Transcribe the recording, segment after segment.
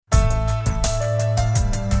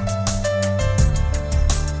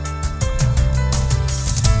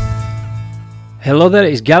Hello there,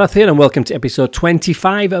 it's Gareth here and welcome to episode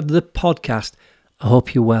 25 of the podcast. I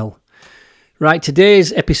hope you're well. Right,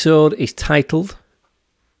 today's episode is titled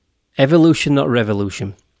Evolution Not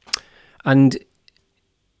Revolution. And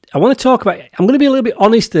I want to talk about, I'm going to be a little bit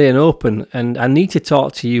honest there and open, and I need to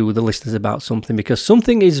talk to you, the listeners, about something, because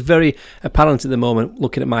something is very apparent at the moment,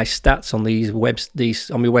 looking at my stats on these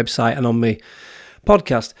on my website and on my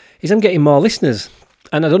podcast, is I'm getting more listeners.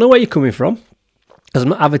 And I don't know where you're coming from, because I'm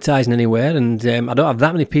not advertising anywhere, and I don't have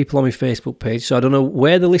that many people on my Facebook page, so I don't know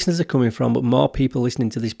where the listeners are coming from, but more people listening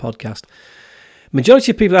to this podcast.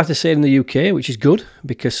 Majority of people, I have to say, in the UK, which is good,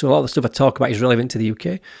 because a lot of the stuff I talk about is relevant to the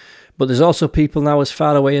UK, but there's also people now as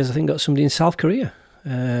far away as, I think, got somebody in South Korea,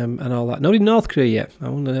 and all that. Not in North Korea yet. I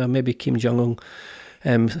wonder, maybe Kim Jong-un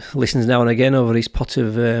listens now and again over his pot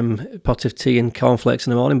of tea and cornflakes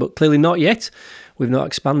in the morning, but clearly not yet. We've not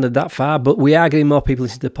expanded that far, but we are getting more people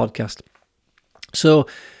listening to the podcast. So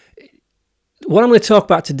what I'm going to talk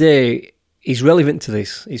about today is relevant to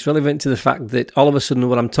this. It's relevant to the fact that all of a sudden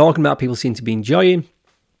what I'm talking about people seem to be enjoying,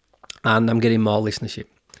 and I'm getting more listenership.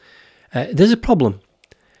 There's a problem.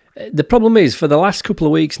 The problem is, for the last couple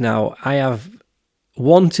of weeks now, I have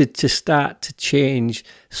wanted to start to change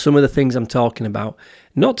some of the things I'm talking about.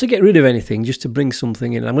 Not to get rid of anything, just to bring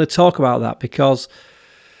something in. I'm going to talk about that because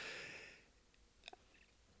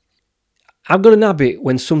I've got an habit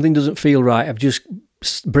when something doesn't feel right of just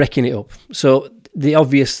breaking it up. So the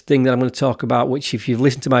obvious thing that I'm going to talk about, which if you've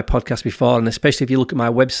listened to my podcast before, and especially if you look at my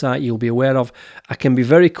website, you'll be aware of, I can be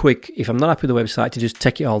very quick, if I'm not happy with the website, to just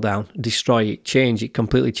take it all down, destroy it, change it,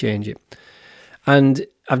 completely change it. And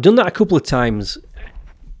I've done that a couple of times,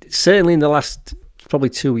 certainly in the last probably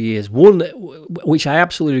 2 years. One, which I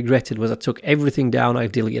absolutely regretted, was I took everything down. I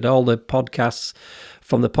deleted all the podcasts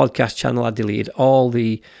from the podcast channel. I deleted all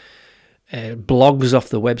the blogs off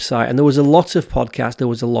the website, and there was a lot of podcasts, there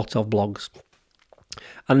was a lot of blogs,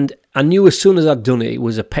 and I knew as soon as I'd done it, it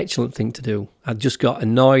was a petulant thing to do. I'd just got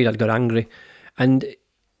annoyed, I'd got angry, and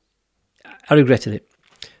I regretted it.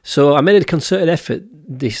 So I made a concerted effort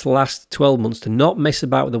this last 12 months to not mess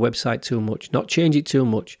about with the website too much, not change it too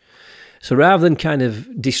much. So rather than kind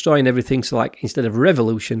of destroying everything, so like instead of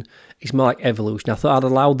revolution, it's more like evolution. I thought I'd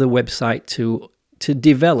allow the website to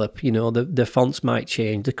develop. You know, the fonts might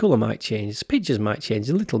change, the colour might change, the pictures might change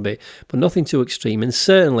a little bit, but nothing too extreme. And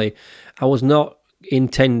certainly I was not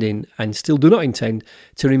intending, and still do not intend,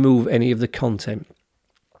 to remove any of the content.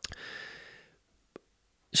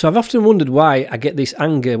 So I've often wondered why I get this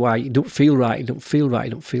anger, why it don't feel right, it don't feel right,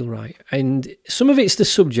 it don't feel right. And some of it's the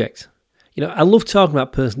subject. You know, I love talking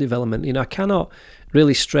about personal development. You know, I cannot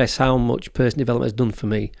really stress how much personal development has done for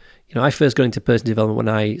me. You know, I first got into personal development when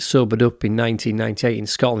I sobered up in 1998 in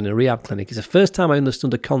Scotland in a rehab clinic. It's the first time I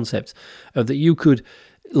understood the concept of that you could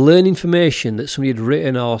learn information that somebody had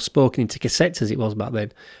written or spoken into cassettes, as it was back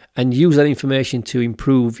then, and use that information to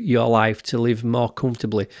improve your life, to live more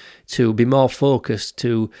comfortably, to be more focused,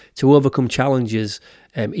 to overcome challenges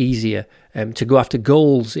easier, to go after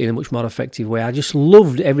goals in a much more effective way. I just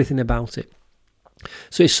loved everything about it.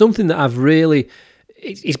 So it's something that I've really...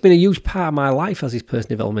 It's been a huge part of my life as this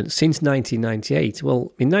personal development since 1998.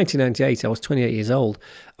 Well, in 1998, I was 28 years old.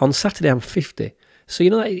 On Saturday, I'm 50. So, you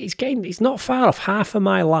know, it's not far off. Half of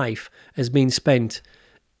my life has been spent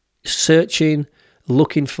searching,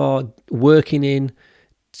 looking for, working in,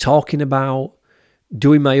 talking about,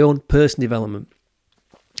 doing my own personal development.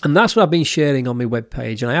 And that's what I've been sharing on my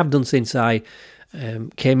webpage. And I have done since I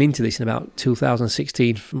came into this in about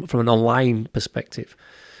 2016 from an online perspective.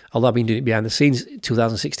 Although I've been doing it behind the scenes,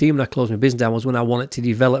 2016 when I closed my business down was when I wanted to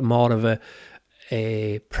develop more of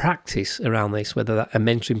a practice around this, whether that a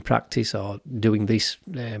mentoring practice or doing these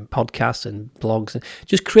podcasts and blogs. And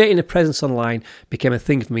just creating a presence online became a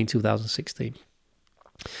thing for me in 2016.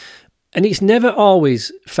 And it's never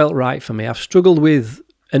always felt right for me. I've struggled with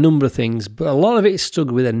a number of things, but a lot of it is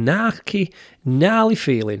struggled with a gnarly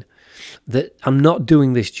feeling that I'm not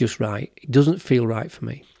doing this just right. It doesn't feel right for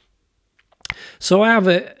me. So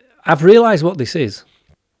I've realised what this is.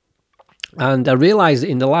 And I realised that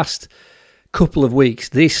in the last couple of weeks,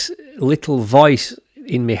 this little voice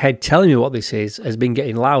in my head telling me what this is has been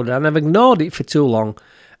getting louder. And I've ignored it for too long.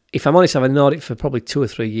 If I'm honest, I've ignored it for probably 2 or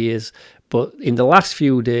 3 years. But in the last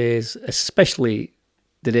few days, especially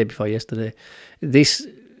the day before yesterday, this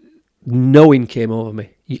knowing came over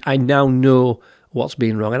me. I now know what's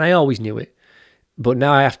been wrong. And I always knew it. But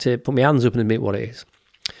now I have to put my hands up and admit what it is.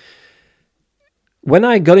 When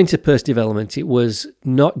I got into personal development, it was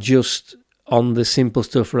not just on the simple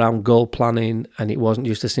stuff around goal planning, and it wasn't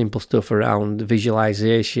just the simple stuff around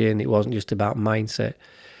visualization, it wasn't just about mindset.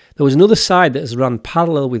 There was another side that has run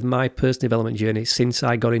parallel with my personal development journey since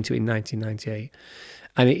I got into it in 1998,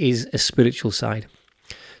 and it is a spiritual side.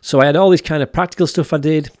 So I had all this kind of practical stuff I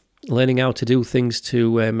did, learning how to do things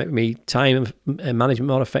to make me time management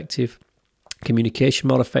more effective, communication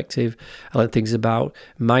more effective. I learned things about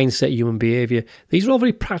mindset, human behavior. These are all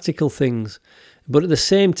very practical things. But at the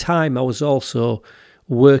same time, I was also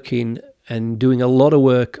working and doing a lot of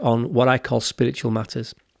work on what I call spiritual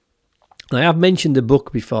matters. And I have mentioned the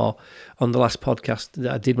book before on the last podcast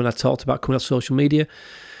that I did when I talked about coming off social media.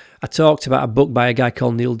 I talked about a book by a guy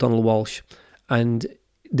called Neale Donald Walsch. And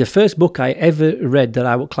the first book I ever read that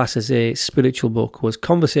I would class as a spiritual book was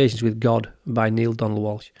Conversations with God by Neale Donald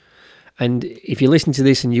Walsch. And if you listen to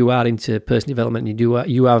this and you are into personal development and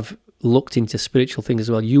you have looked into spiritual things as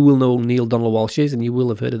well, you will know who Neale Donald Walsch is, and you will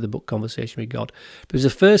have heard of the book Conversation with God. But it was the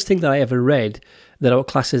first thing that I ever read that I would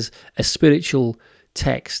class as a spiritual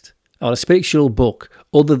text or a spiritual book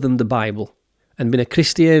other than the Bible. And being a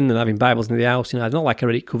Christian and having Bibles in the house, it's not like I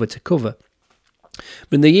read it cover to cover.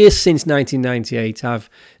 But in the years since 1998, I've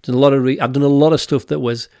done a lot of stuff that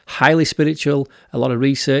was highly spiritual, a lot of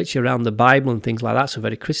research around the Bible and things like that, so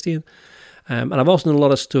very Christian. And I've also done a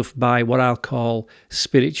lot of stuff by what I'll call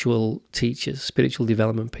spiritual teachers, spiritual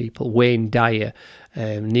development people, Wayne Dyer,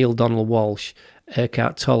 Neale Donald Walsch,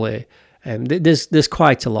 Eckhart Tolle. There's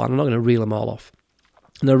quite a lot. I'm not going to reel them all off.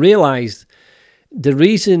 And I realised the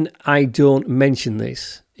reason I don't mention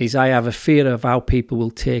this is I have a fear of how people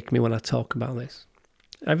will take me when I talk about this.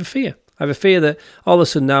 I have a fear. I have a fear that all of a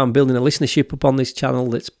sudden now I'm building a listenership up on this channel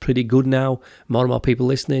that's pretty good now, more and more people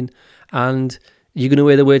listening, and you're going to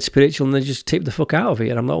hear the word spiritual and then just tip the fuck out of it,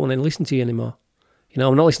 and I'm not wanting to listen to you anymore.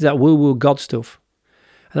 I'm not listening to that woo-woo God stuff.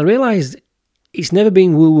 And I realised it's never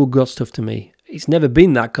been woo-woo God stuff to me. It's never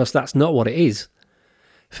been that, because that's not what it is.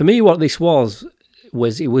 For me, what this was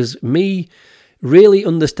it was me really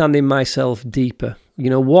understanding myself deeper.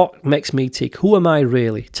 What makes me tick? Who am I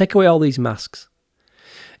really? Take away all these masks.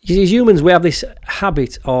 As humans, we have this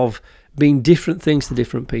habit of being different things to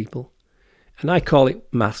different people. And I call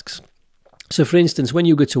it masks. So, for instance, when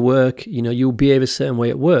you go to work, you'll behave a certain way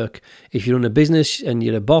at work. If you run a business and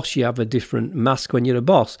you're a boss, you have a different mask when you're a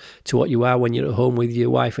boss to what you are when you're at home with your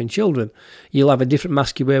wife and children. You'll have a different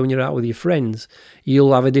mask you wear when you're out with your friends.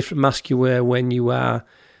 You'll have a different mask you wear when you are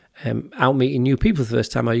out meeting new people for the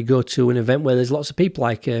first time, or you go to an event where there's lots of people,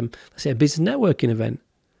 like, let's say, a business networking event.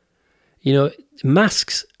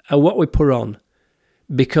 Masks are what we put on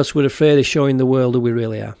because we're afraid of showing the world who we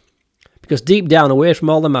really are. Because deep down, away from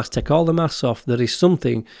all the masks, take all the masks off, there is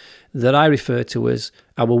something that I refer to as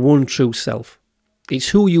our one true self. It's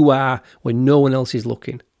who you are when no one else is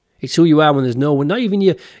looking. It's who you are when there's no one, not even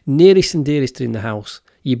your nearest and dearest in the house.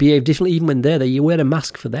 You behave differently even when they're there. You wear a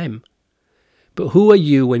mask for them. But who are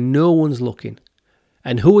you when no one's looking?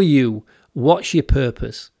 And who are you? What's your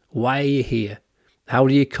purpose? Why are you here? How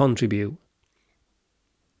do you contribute?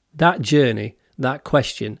 That journey, that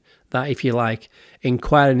question, that, if you like,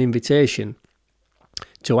 inquiry and invitation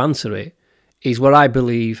to answer it, is what I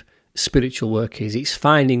believe spiritual work is. It's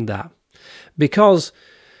finding that. Because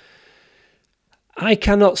I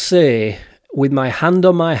cannot say with my hand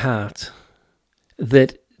on my heart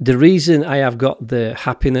that the reason I have got the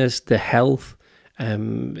happiness, the health,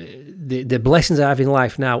 the blessings I have in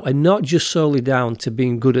life now are not just solely down to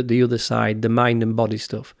being good at the other side, the mind and body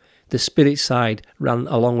stuff. The spirit side ran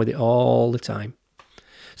along with it all the time.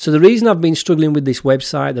 So the reason I've been struggling with this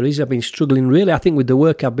website, the reason I've been struggling really, I think, with the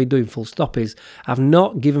work I've been doing full stop, is I've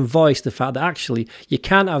not given voice to the fact that actually you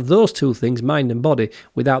can't have those two things, mind and body,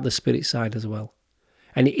 without the spirit side as well.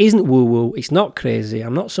 And it isn't woo-woo, it's not crazy.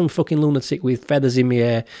 I'm not some fucking lunatic with feathers in my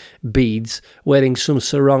hair, beads, wearing some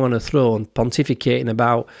sarong on a throne, pontificating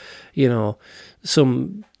about,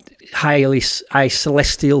 some high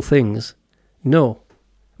celestial things. No.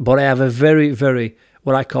 But I have a very, very,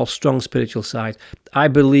 what I call strong spiritual side. I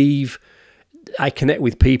believe I connect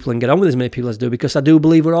with people and get on with as many people as I do because I do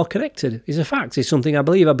believe we're all connected. It's a fact. It's something I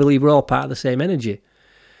believe. I believe we're all part of the same energy.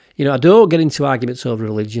 I don't get into arguments over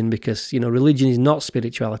religion because, religion is not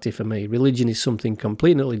spirituality for me. Religion is something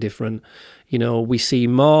completely different. We see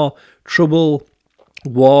more trouble,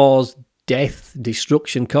 wars, death,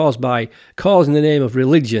 destruction caused in the name of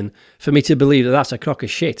religion for me to believe that that's a crock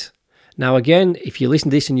of shit. Now, again, if you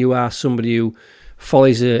listen to this and you are somebody who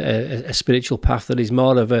follows a spiritual path that is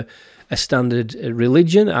more of a standard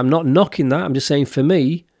religion, I'm not knocking that. I'm just saying, for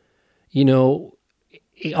me, it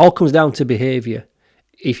all comes down to behaviour.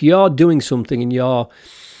 If you're doing something and you're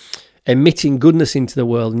emitting goodness into the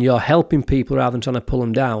world and you're helping people rather than trying to pull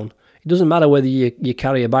them down, it doesn't matter whether you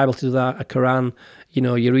carry a Bible to that, a Quran,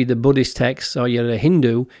 you read the Buddhist texts, or you're a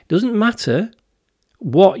Hindu. It doesn't matter.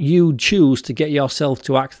 what you choose to get yourself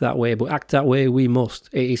to act that way, but act that way we must.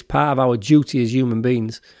 It is part of our duty as human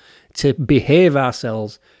beings to behave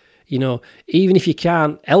ourselves. You know, even if you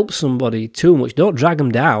can't help somebody too much, don't drag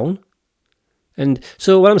them down. And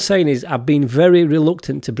so what I'm saying is I've been very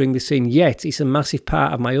reluctant to bring this in, yet it's a massive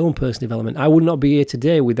part of my own personal development. I would not be here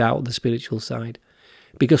today without the spiritual side.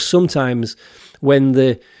 Because sometimes when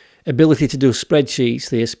the ability to do spreadsheets,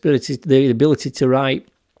 the ability to write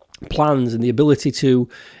plans and the ability to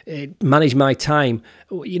manage my time,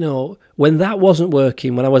 you know, when that wasn't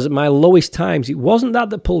working, when I was at my lowest times, it wasn't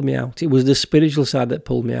that pulled me out. It was the spiritual side that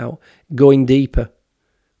pulled me out, going deeper,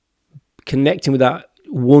 connecting with that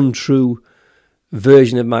one true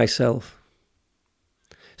version of myself.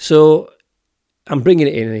 So I'm bringing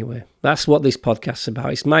it in anyway. That's what this podcast's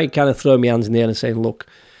about. It's my kind of throwing my hands in the air and saying, look,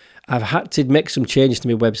 I've had to make some changes to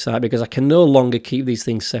my website because I can no longer keep these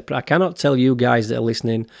things separate. I cannot tell you guys that are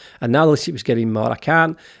listening, and now the listenership's getting more. I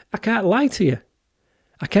can't lie to you.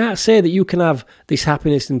 I can't say that you can have this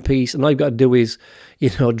happiness and peace, and all you've got to do is, you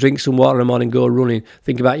know, drink some water in the morning, go running,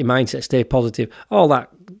 think about your mindset, stay positive, all that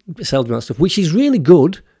self-development stuff, which is really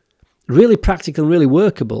good, really practical and really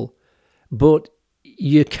workable, but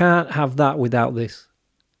you can't have that without this.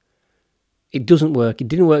 It doesn't work. It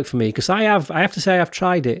didn't work for me because I have to say I've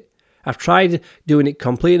tried it. I've tried doing it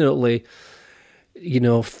completely and utterly, you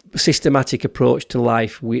know, systematic approach to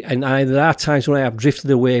life. There are times when I have drifted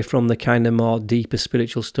away from the kind of more deeper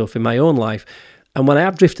spiritual stuff in my own life. And when I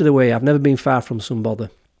have drifted away, I've never been far from some bother.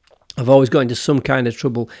 I've always got into some kind of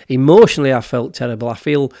trouble. Emotionally, I felt terrible. I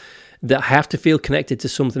feel that I have to feel connected to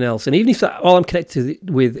something else. And even if all I'm connected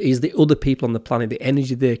with is the other people on the planet, the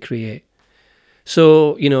energy they create.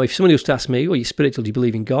 So, you know, if somebody was to ask me, you're spiritual, do you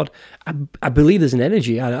believe in God? I believe there's an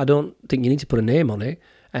energy. I don't think you need to put a name on it.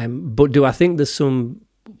 But do I think there's some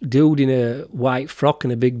dude in a white frock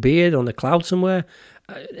and a big beard on a cloud somewhere?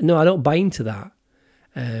 No, I don't buy into that.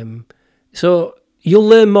 So you'll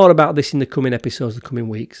learn more about this in the coming episodes, the coming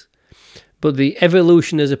weeks. But the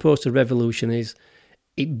evolution as opposed to revolution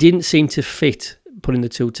it didn't seem to fit putting the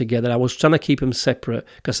two together. I was trying to keep them separate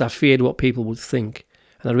because I feared what people would think.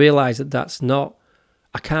 And I realised that that's not,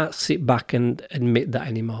 I can't sit back and admit that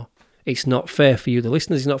anymore. It's not fair for you, the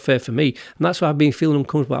listeners, it's not fair for me. And that's why I've been feeling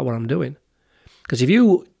uncomfortable about what I'm doing. Because if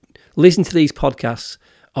you listen to these podcasts,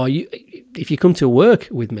 or if you come to work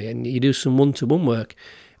with me and you do some one-to-one work,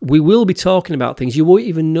 we will be talking about things. You won't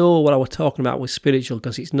even know what I was talking about with spiritual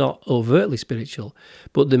because it's not overtly spiritual.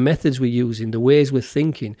 But the methods we're using, the ways we're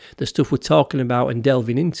thinking, the stuff we're talking about and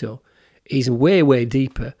delving into is way, way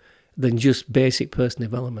deeper than just basic personal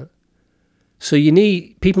development. So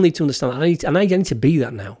people need to understand that. I need to be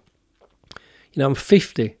that now. You know, I'm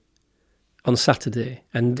 50 on Saturday,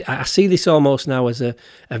 and I see this almost now as a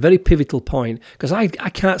very pivotal point because I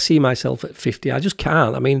can't see myself at 50. I just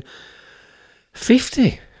can't. I mean,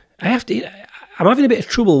 50. I'm having a bit of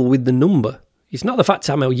trouble with the number. It's not the fact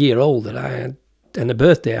I'm a year older and a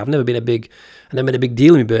birthday. I've never made a big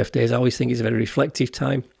deal in my birthdays. I always think it's a very reflective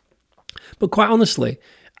time. But quite honestly,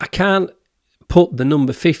 I can't put the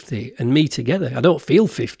number 50 and me together. I don't feel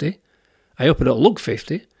 50. I hope I don't look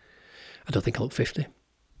 50. I don't think I look 50.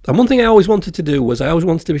 And one thing I always wanted to do was I always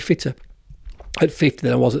wanted to be fitter at 50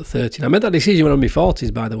 than I was at 30. And I made that decision when I was in my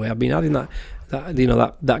 40s, by the way. I've been having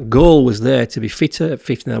that goal was there to be fitter at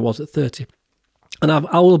 50 than I was at 30. And I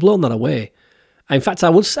will have blown that away. In fact, I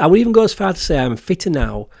would even go as far to say I'm fitter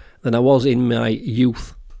now than I was in my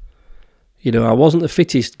youth. You know, I wasn't the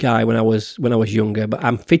fittest guy when I was younger, but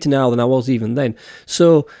I'm fitter now than I was even then.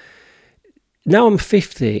 So now I'm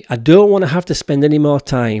 50. I don't want to have to spend any more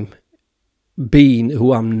time being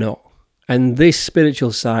who I'm not. And this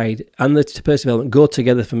spiritual side and the personal development go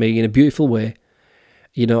together for me in a beautiful way.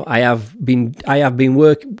 You know, I have been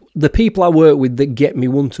the people I work with that get me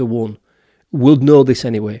one-to-one will know this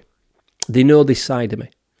anyway. They know this side of me.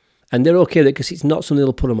 And they're okay with it because it's not something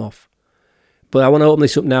that'll put them off. But I want to open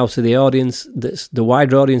this up now to the audience, that's the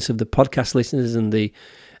wider audience of the podcast listeners and the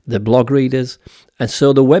blog readers. And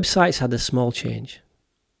so the website's had a small change.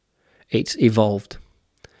 It's evolved.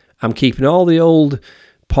 I'm keeping all the old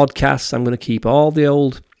podcasts. I'm going to keep all the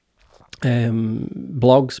old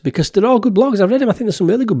blogs because they're all good blogs. I've read them. I think there's some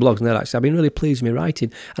really good blogs in there, actually. I've been really pleased with my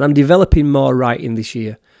writing. And I'm developing more writing this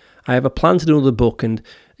year. I have a plan to do another book, and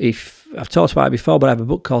if I've talked about it before, but I have a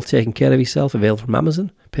book called Taking Care of Yourself, available from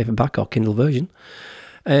Amazon, paperback or Kindle version.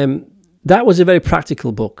 That was a very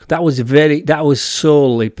practical book. That was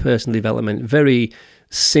solely personal development, very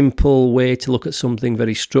simple way to look at something,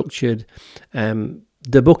 very structured.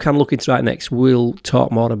 The book I'm looking to write next will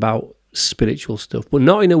talk more about spiritual stuff, but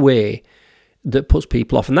not in a way that puts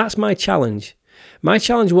people off. And that's my challenge. My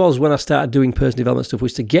challenge was, when I started doing personal development stuff,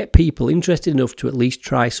 was to get people interested enough to at least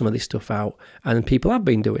try some of this stuff out, and people have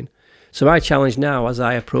been doing. So my challenge now, as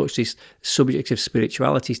I approach this subject of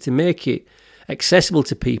spirituality, is to make it accessible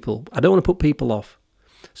to people. I don't want to put people off.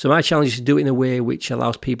 So my challenge is to do it in a way which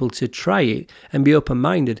allows people to try it and be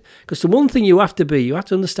open-minded. Because the one thing you have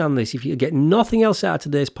to understand this, if you get nothing else out of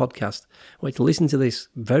today's podcast, I want you to listen to this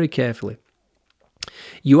very carefully.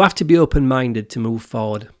 You have to be open-minded to move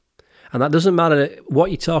forward. And that doesn't matter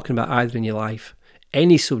what you're talking about either in your life.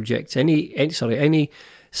 Any subject, any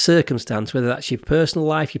circumstance, whether that's your personal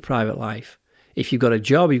life, your private life. If you've got a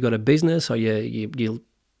job, you've got a business, or you're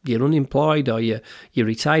unemployed, or you're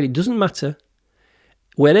retired, it doesn't matter.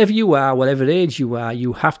 Wherever you are, whatever age you are,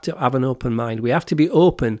 you have to have an open mind. We have to be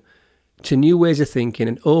open to new ways of thinking,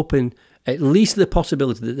 and open at least to the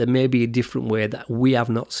possibility that there may be a different way that we have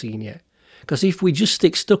not seen yet. Because if we just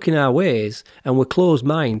stick stuck in our ways and we're closed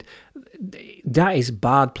mind, that is a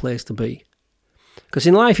bad place to be. Because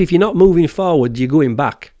in life, if you're not moving forward, you're going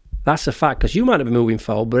back. That's a fact, because you might not be moving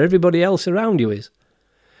forward, but everybody else around you is.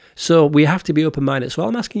 So we have to be open-minded. So all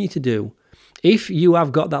I'm asking you to do, if you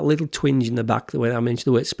have got that little twinge in the back that when I mentioned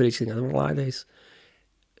the word spiritual, I don't like this,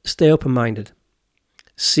 stay open-minded.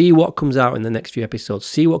 See what comes out in the next few episodes.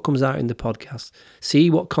 See what comes out in the podcast. See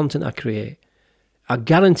what content I create. I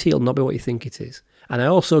guarantee it'll not be what you think it is. And I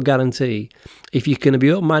also guarantee, if you're going to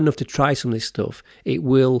be open-minded enough to try some of this stuff, it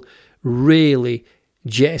will really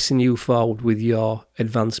jettison you forward with your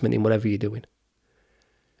advancement in whatever you're doing.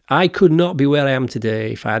 I could not be where I am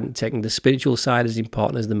today if I hadn't taken the spiritual side as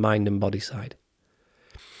important as the mind and body side.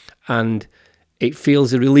 And it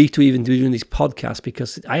feels a relief to even be doing this podcast,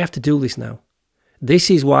 because I have to do this now.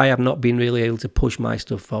 This is why I've not been really able to push my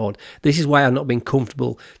stuff forward. This is why I've not been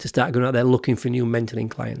comfortable to start going out there looking for new mentoring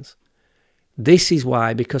clients. This is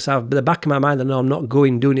why, because I've, at the back of my mind, I know I'm not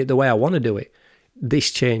doing it the way I want to do it.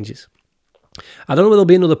 This changes. I don't know whether there'll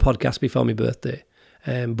be another podcast before my birthday.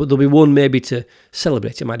 But there'll be one maybe to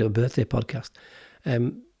celebrate. I might do a birthday podcast.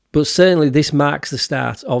 But certainly this marks the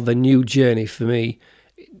start of a new journey for me,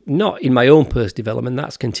 not in my own personal development,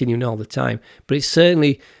 that's continuing all the time, but it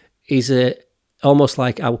certainly is almost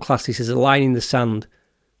like I would class this as a line in the sand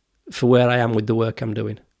for where I am with the work I'm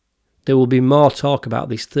doing. There will be more talk about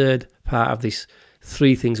this third part of this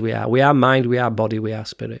three things we are. We are mind, we are body, we are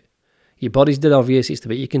spirit. Your body's dead obvious, it's the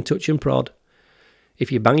bit you can touch and prod.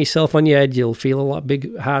 If you bang yourself on your head, you'll feel a lot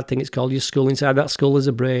big, hard thing. It's called your skull. Inside that skull there's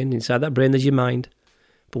a brain. Inside that brain there's your mind.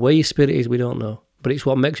 But where your spirit is, we don't know. But it's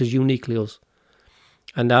what makes us uniquely us.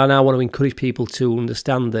 And I now want to encourage people to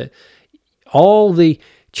understand that all the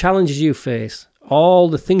challenges you face, all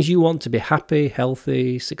the things you want to be happy,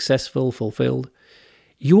 healthy, successful, fulfilled,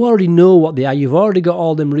 you already know what they are. You've already got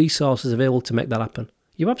all them resources available to make that happen.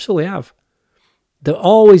 You absolutely have. They've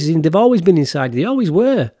always been inside. They always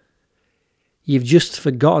were. You've just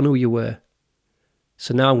forgotten who you were.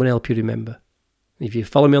 So now I'm going to help you remember. If you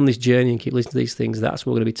follow me on this journey and keep listening to these things, that's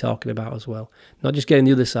what we're going to be talking about as well. Not just getting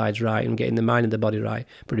the other sides right and getting the mind and the body right,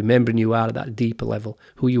 but remembering you are at that deeper level,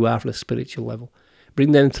 who you are for a spiritual level.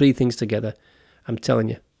 Bring them three things together. I'm telling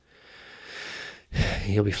you,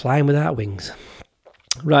 you'll be flying without wings.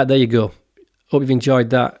 Right, there you go. Hope you've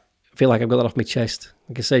enjoyed that. I feel like I've got that off my chest.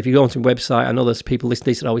 Like I say, if you go onto my website, I know there's people listening to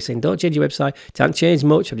this that are always saying, don't change your website. It hasn't changed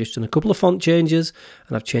much. I've just done a couple of font changes,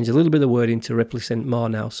 and I've changed a little bit of the wording to represent more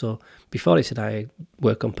now. So before it said I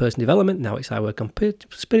work on personal development, now it's I work on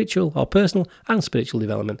spiritual or personal and spiritual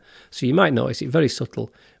development. So you might notice it very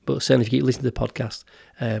subtle, but certainly if you keep listening to the podcast,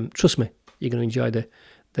 trust me, you're going to enjoy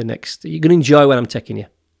the next. You're going to enjoy where I'm taking you.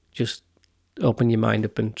 Just open your mind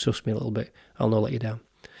up and trust me a little bit. I'll not let you down.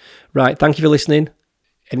 Right, thank you for listening.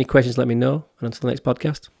 Any questions, let me know. And until the next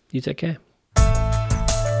podcast, you take care.